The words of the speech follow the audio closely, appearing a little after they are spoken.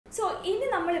ഇനി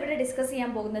നമ്മൾ ഇവിടെ ഡിസ്കസ്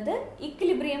ചെയ്യാൻ പോകുന്നത്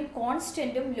ഇക്വിലിബ്രിയം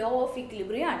കോൺസ്റ്റന്റും ലോ ഓഫ്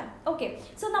ഇക്വിലിബ്രിയം ആണ്. ഓക്കെ,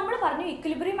 സോ നമ്മൾ പറഞ്ഞു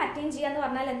ഇക്വിലിബ്രിയം അറ്റൈൻ ചെയ്യാന്ന്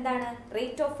പറഞ്ഞാൽ എന്താണ്?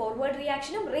 Rate of forward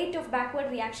റിയാക്ഷനും rate of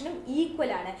backward റിയാക്ഷനും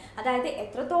equal ആണ്. അതായത്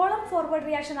എത്രത്തോളം ഫോർവേഡ്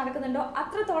റിയാക്ഷൻ നടക്കുന്നുണ്ടോ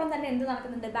അത്രത്തോളം തന്നെ എന്ത്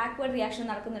നടക്കുന്നുണ്ട്? ബാക്ക്വേർഡ് റിയാക്ഷൻ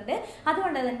നടക്കുന്നുണ്ട്.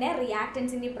 അതുകൊണ്ട് തന്നെ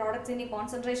റിയാക്റ്റൻസിന്റെ പ്രോഡക്ട്സിന്റെ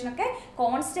കോൺസെൻട്രേഷൻ ഒക്കെ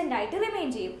കോൺസ്റ്റന്റ് ആയിട്ട്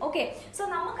റിമെയിൻ ചെയ്യും. ഓക്കെ, സോ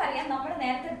നമുക്കറിയാം നമ്മൾ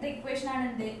നേരത്തെ എടുത്ത ഇക്വേഷൻ ആണ്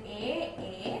എന്ത്?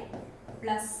 A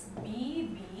plus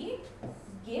BB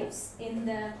gives in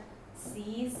the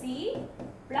CC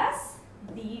plus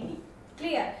DD.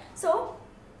 Clear? So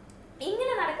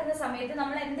ഇങ്ങനെ നടക്കുന്ന സമയത്ത്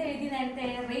നമ്മൾ എന്ത് എഴുതി നേരത്തെ?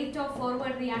 Rate of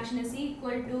forward reaction is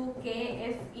equal to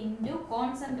KF into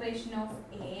concentration of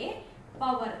A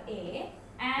power A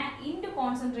into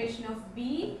concentration of B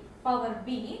power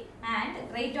B and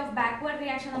rate of backward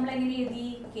reaction നമ്മൾ എങ്ങനെ എഴുതി?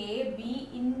 KB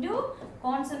into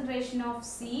concentration of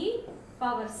C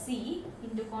power C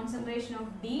into concentration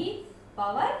of D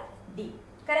power D.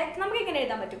 Correct? നമുക്ക് ഇങ്ങനെ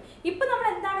എഴുതാൻ പറ്റും. ഇപ്പൊ നമ്മൾ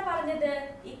എന്താണ് പറഞ്ഞത്?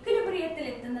 ഇക്വിലിബ്രിയത്തിൽ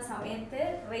എത്തുന്ന സമയത്ത്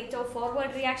rate of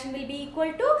forward reaction will be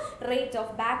equal to rate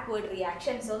of backward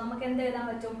reaction. So നമുക്ക് എന്ത് എഴുതാൻ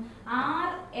പറ്റും?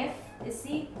 RF is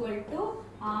equal to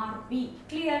RB.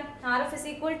 Clear? RF is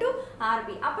equal to RB.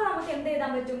 അപ്പൊ നമുക്ക് എന്ത്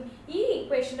എഴുതാൻ പറ്റും? ഈ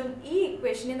ഇക്വേഷനും ഈ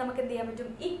ഇക്വേഷനും നമുക്ക് എന്ത് ചെയ്യാൻ പറ്റും?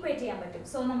 ഈക്വേറ്റ് ചെയ്യാൻ പറ്റും.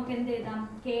 സോ നമുക്ക് എന്ത് എഴുതാം?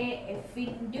 KF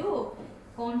into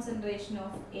concentration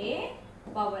of A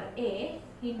power A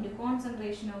into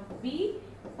concentration of B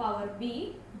power B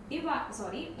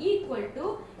equal to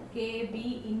KB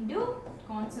into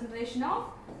concentration of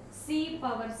C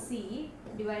power C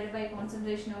divided by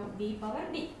concentration of D power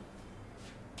D.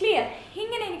 Clear?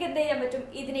 ഇങ്ങനെ എനിക്ക് എന്ത് ചെയ്യാൻ പറ്റും?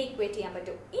 ഇതിനെ equate ചെയ്യാൻ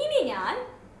പറ്റും. ഇനി ഞാൻ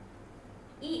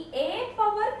ഈ A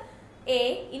power A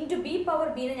into B power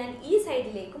B നെ ഞാൻ ഈ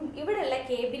സൈഡിലേക്കും ഇവിടെയുള്ള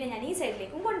KB നെ ഞാൻ ഈ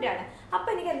സൈഡിലേക്കും കൊണ്ടുവരാണ്. അപ്പൊ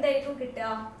എനിക്ക് എന്തായിരിക്കും കിട്ടുക?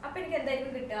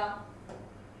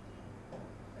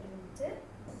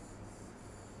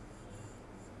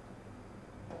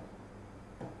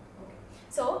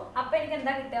 സോ അപ്പൊ എനിക്ക്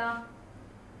എന്താ കിട്ടുക?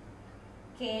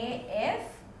 KF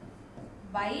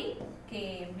by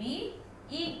KB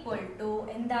equal to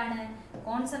എന്താണ്?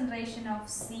 Concentration of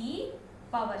C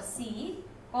power C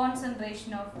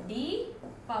concentration of D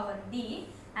power D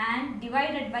and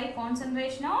divided by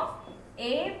concentration of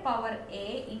A power A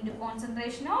into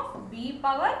concentration of B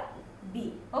power B.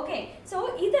 Okay, so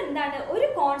ഇത് എന്താണ്? ഒരു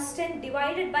constant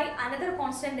divided by another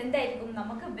constant എന്തായിരിക്കും?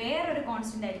 നമുക്ക് വേറൊരു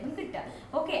constant ആയിരിക്കും കിട്ടുക.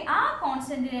 Okay, ആ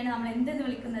കോൺസ്റ്റന്റിനെയാണ് നമ്മൾ എന്തെന്ന്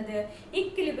വിളിക്കുന്നത്?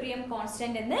 ഇക്വിലിബ്രിയം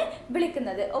കോൺസ്റ്റന്റ് എന്ന്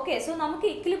വിളിക്കുന്നത്. ഓക്കെ, സോ നമുക്ക്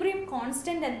ഇക്വിലിബ്രിയം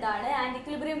കോൺസ്റ്റന്റ് എന്താണ് ആൻഡ്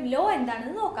ഇക്വിലിബ്രിയം ലോ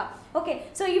എന്താണെന്ന് നോക്കാം. ഓക്കെ,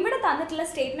 സോ ഇവിടെ തന്നിട്ടുള്ള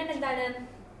സ്റ്റേറ്റ്മെന്റ് എന്താണ്?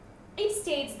 It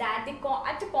states that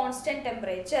at a constant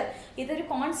temperature, ഇതൊരു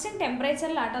കോൺസ്റ്റന്റ്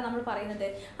ടെമ്പറേച്ചറിലാട്ടോ നമ്മൾ പറയുന്നത്.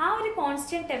 ആ ഒരു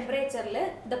കോൺസ്റ്റന്റ് ടെമ്പറേച്ചറിൽ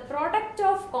the product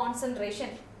of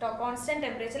concentration, constant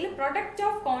temperature product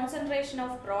of concentration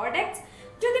of products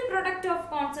to the product of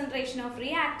concentration of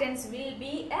reactants will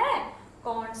be a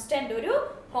constant, ഒരു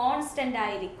constant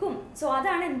ആയിരിക്കും. So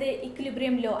അതാണ് എന്ത്?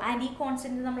 Equilibrium law. ആൻഡ് ഈ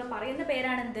കോൺസ്റ്റന്റ് നമ്മൾ പറയുന്ന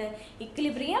പേരാണ് എന്ത്?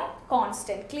 Equilibrium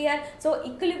constant. ക്ലിയർ? സോ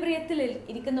ഇക്വിലിബ്രിയത്തിൽ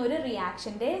ഇരിക്കുന്ന ഒരു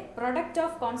റിയാക്ഷന്റെ product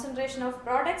of concentration of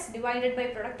products divided by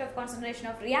product of concentration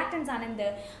of reactants ആണ് എന്ത്?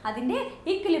 അതിന്റെ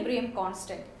equilibrium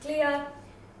constant. Clear?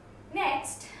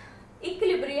 Next,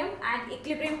 equilibrium and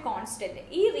equilibrium constant.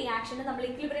 ഈ റിയാക്ഷന് നമ്മൾ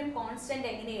ഇക്വിലിബ്രിയം കോൺസ്റ്റന്റ്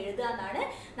എങ്ങനെ എഴുതുക എന്നാണ്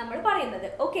നമ്മൾ പറയുന്നത്.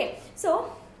 ഓക്കെ, സോ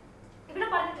ഇവിടെ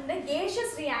പറഞ്ഞിട്ടുണ്ട്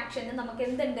ഗേഷ്യസ് റിയാക്ഷന് നമുക്ക്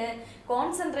എന്തുണ്ട്?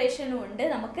 കോൺസെൻട്രേഷനും ഉണ്ട്,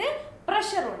 നമുക്ക്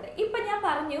പ്രഷറും ഉണ്ട്. ഇപ്പൊ ഞാൻ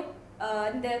പറഞ്ഞു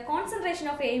കോൺസെൻട്രേഷൻ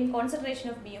ഓഫ് എയും കോൺസെൻട്രേഷൻ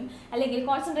ഓഫ് ബിയും അല്ലെങ്കിൽ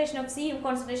കോൺസെൻട്രേഷൻ ഓഫ് സിയും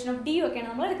കോൺസെൻട്രേഷൻ ഓഫ് ഡിയും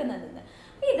ഒക്കെയാണ് നമ്മൾ എടുക്കുന്നത്.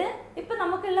 ഇത് ഇപ്പൊ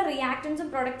നമുക്കുള്ള റിയാക്ടൻസും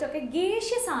പ്രൊഡക്റ്റും ഒക്കെ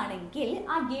ഗേഷ്യസ് ആണെങ്കിൽ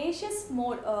ആ ഗേഷ്യസ്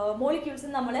മോളിക്യൂൾസ്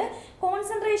നമ്മൾ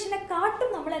കോൺസെൻട്രേഷനെ കാട്ടും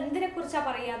നമ്മൾ എന്തിനെ കുറിച്ചാണ്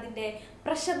പറയുക? അതിന്റെ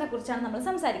പ്രഷറിനെ കുറിച്ചാണ് നമ്മൾ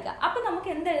സംസാരിക്കുക. അപ്പൊ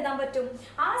നമുക്ക് എന്ത് എഴുതാൻ പറ്റും?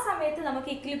 ആ സമയത്ത്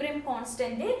നമുക്ക് ഇക്വിലിബ്രിയം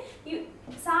കോൺസ്റ്റന്റ്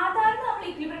സാധാരണ നമ്മൾ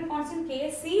ഇക്വിലിബ്രിയം കോൺസ്റ്റന്റ്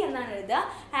KC എന്നാണ് എഴുതുക.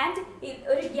 ആൻഡ്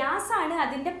ഒരു ഗ്യാസ് ആണ്,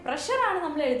 അതിന്റെ പ്രഷറാണ്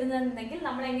നമ്മൾ എഴുതുന്നതെങ്കിൽ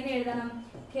നമ്മൾ എങ്ങനെ എഴുതണം?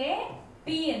 KP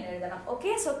എന്ന് എഴുതണം.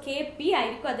 ഓക്കെ, സോ KP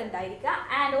ആയിരിക്കും അതുണ്ടായിരിക്കുക.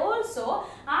 ആൻഡ് ഓൾസോ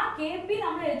ആ KP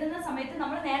നമ്മൾ എഴുതുന്ന സമയത്ത്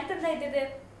നമ്മൾ നേരത്തെ എന്താ എഴുതിയത്?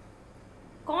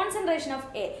 Concentration of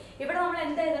A. ഇവിടെ നമ്മൾ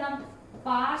എന്താ എഴുതണം?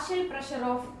 Partial pressure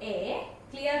of A,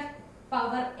 clear,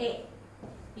 power A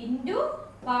into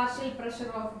partial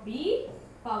pressure of B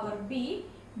power B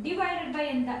divided by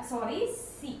എന്താ? C.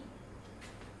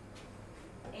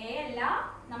 A അല്ല,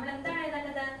 നമ്മൾ എന്താണ്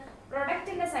എഴുതേണ്ടത്?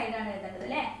 പ്രൊഡക്റ്റിന്റെ സൈഡാണ് എഴുതേണ്ടത്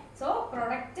അല്ലേ? So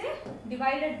product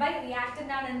divided by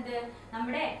reactant ആണ് എന്ത്?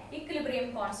 നമ്മുടെ ഇക്വിലിബ്രിയം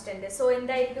കോൺസ്റ്റന്റ്. സോ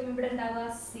എന്തായിരിക്കും ഇവിടെ ഉണ്ടാവുക?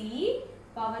 C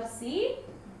power C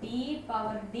D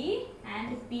power D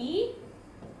and P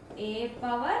A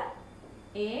power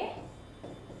A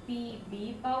P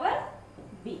B power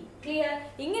B. Clear?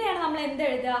 ഇങ്ങനെയാണ് നമ്മൾ എന്ത്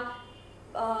എഴുതുക?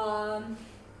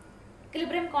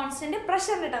 equilibrium constant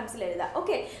pressure terms.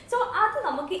 Okay, so that's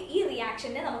നമുക്ക് ഈ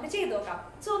റിയാക്ഷനെ നമുക്ക് ചെയ്തു നോക്കാം.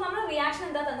 So നമ്മുടെ റിയാക്ഷൻ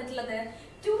എന്താ തന്നിട്ടുള്ളത്?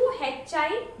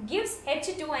 2HI gives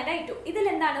H2 and I2. ഇതിൽ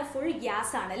എന്താണ്? ഫുൾ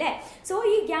ഗ്യാസ് ആണ് അല്ലേ? സോ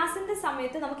ഈ ഗ്യാസിന്റെ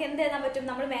സമയത്ത് നമുക്ക് എന്ത് എഴുതാൻ പറ്റും?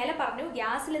 നമ്മൾ മേലെ പറഞ്ഞു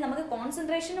ഗ്യാസിൽ നമുക്ക്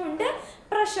കോൺസെൻട്രേഷനും ഉണ്ട്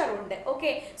പ്രഷറും ഉണ്ട്.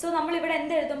 ഓക്കെ, സോ നമ്മൾ ഇവിടെ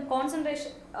എന്ത് എഴുതും?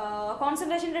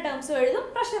 കോൺസെൻട്രേഷന്റെ ടേംസും എഴുതും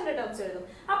പ്രഷറിന്റെ ടേംസും എഴുതും.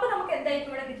 അപ്പോൾ നമുക്ക്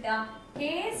എന്തായിരിക്കും ഇവിടെ കിട്ടുക?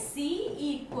 Kc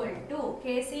equal to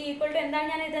എന്താണ്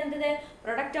ഞാൻ എഴുതുന്നത്?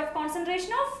 Product of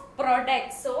concentration of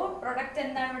products. So product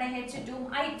എന്താണ് ഇവിടെ? H2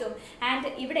 I2. And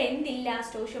ഇവിടെ എന്തില്ല?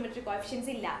 Stoichiometric coefficients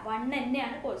ഇല്ല. 1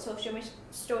 തന്നെയാണ്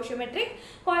stoichiometric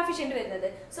coefficient വരുന്നത്.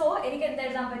 So എനിക്ക് എന്ത്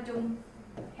എഴുതാൻ പറ്റും?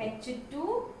 H2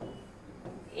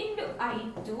 into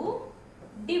I2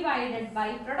 divided by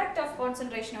product of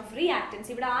concentration of reactants.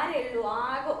 ഇവിടെ ആരേ ഉള്ളൂ?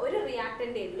 ആകെ ഒരു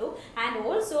റിയാക്ടന്റേ ഉള്ളൂ. ആൻഡ്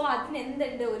ഓൾസോ അതിന്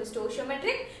എന്തുണ്ട്? ഒരു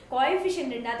സ്റ്റോഷിയോമെട്രിക്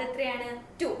കോഎഫിഷ്യന്റ് ഉണ്ട്. അത് എത്രയാണ്?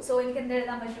 2. സോ എനിക്ക് എന്ത്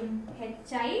എഴുതാൻ പറ്റും?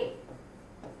 HI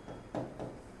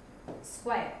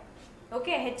square.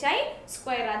 Okay, HI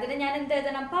square. അതിന് ഞാൻ എന്ത്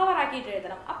എഴുതണം? പവർ ആക്കിയിട്ട്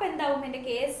എഴുതണം. അപ്പൊ എന്താവും? എന്റെ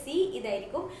Kc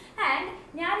ഇതായിരിക്കും. ആൻഡ്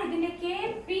ഞാൻ ഇതിന്റെ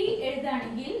Kp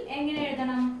എഴുതാണെങ്കിൽ എങ്ങനെ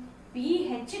എഴുതണം?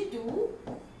 PH2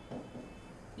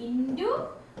 into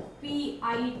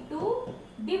PI2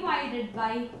 divided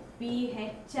by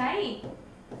PHI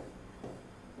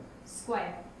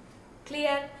square.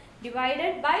 Clear?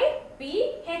 Divided by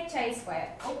PHI square.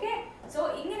 Okay, so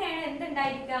ഇങ്ങനെയാണ് എന്ത്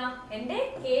ഉണ്ടായിരിക്കുക? എൻ്റെ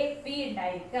Kp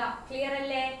ഉണ്ടായിരിക്കുക. ക്ലിയർ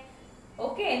അല്ലേ?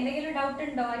 ഓക്കെ, എന്തെങ്കിലും ഡൗട്ട്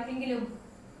ഉണ്ടോ ആർക്കെങ്കിലും?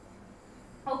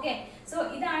 ഓക്കെ, സോ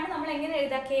ഇതാണ് നമ്മൾ എങ്ങനെ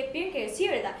എഴുതുക? Kpയും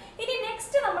Kcയും എഴുതാം. ഇനി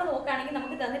നെക്സ്റ്റ് നമ്മൾ നോക്കുകയാണെങ്കിൽ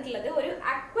നമുക്ക് തന്നിട്ടുള്ളത് ഒരു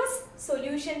അക്വസ്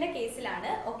സൊല്യൂഷന്റെ കേസിലാണ്.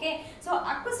 ഓക്കെ, സോ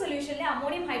അക്വസ് സൊല്യൂഷനിലെ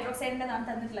അമോണിയം ഹൈഡ്രോക്സൈഡിന്റെ നാം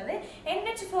തന്നിട്ടുള്ളത്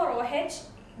NH4OH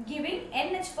giving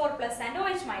NH4 plus and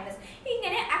OH minus.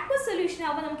 ഇങ്ങനെ അക്വസ് സൊല്യൂഷൻ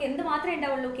ആകുമ്പോൾ നമുക്ക് എന്ത് മാത്രമേ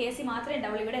ഉണ്ടാവുള്ളൂ? Kc മാത്രമേ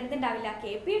ഉണ്ടാവുള്ളൂ. ഇവിടെ എന്തുണ്ടാവില്ല?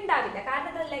 Kp ഉണ്ടാവില്ല.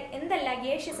 കാരണം അതല്ല എന്തല്ല?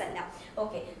 ഗേഷ്യസ് അല്ല.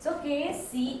 ഓക്കെ, സോ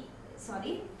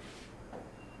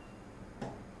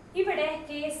ഇവിടെ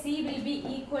Kc will be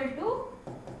equal to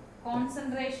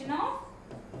concentration of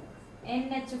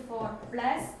NH4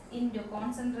 plus into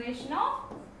concentration of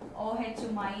OH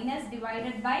minus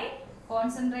divided by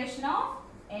concentration of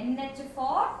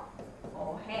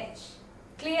NH4OH.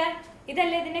 Clear?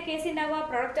 ഇതല്ലേ ഇതിന്റെ കേസ് ഉണ്ടാവുക?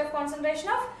 Product of concentration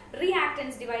of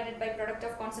reactants divided by product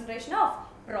of concentration of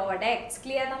products.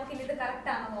 Clear? നമുക്ക് ഇത്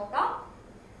correct ആണെന്ന് നോക്കാം.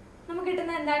 നമുക്ക്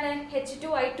കിട്ടുന്നത് എന്താണ്?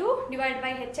 H2I2 divided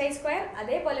by HI square.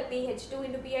 അതേപോലെ PH2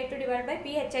 into PI2 divided by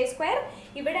PHI square.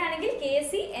 ഇവിടെ ആണെങ്കിൽ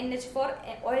Kc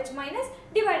NH4OH minus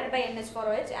divided by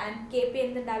NH4OH and Kp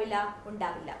എന്തുണ്ടാവില്ല?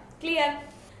 ഉണ്ടാവില്ല. Clear?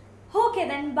 Okay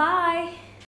then, bye.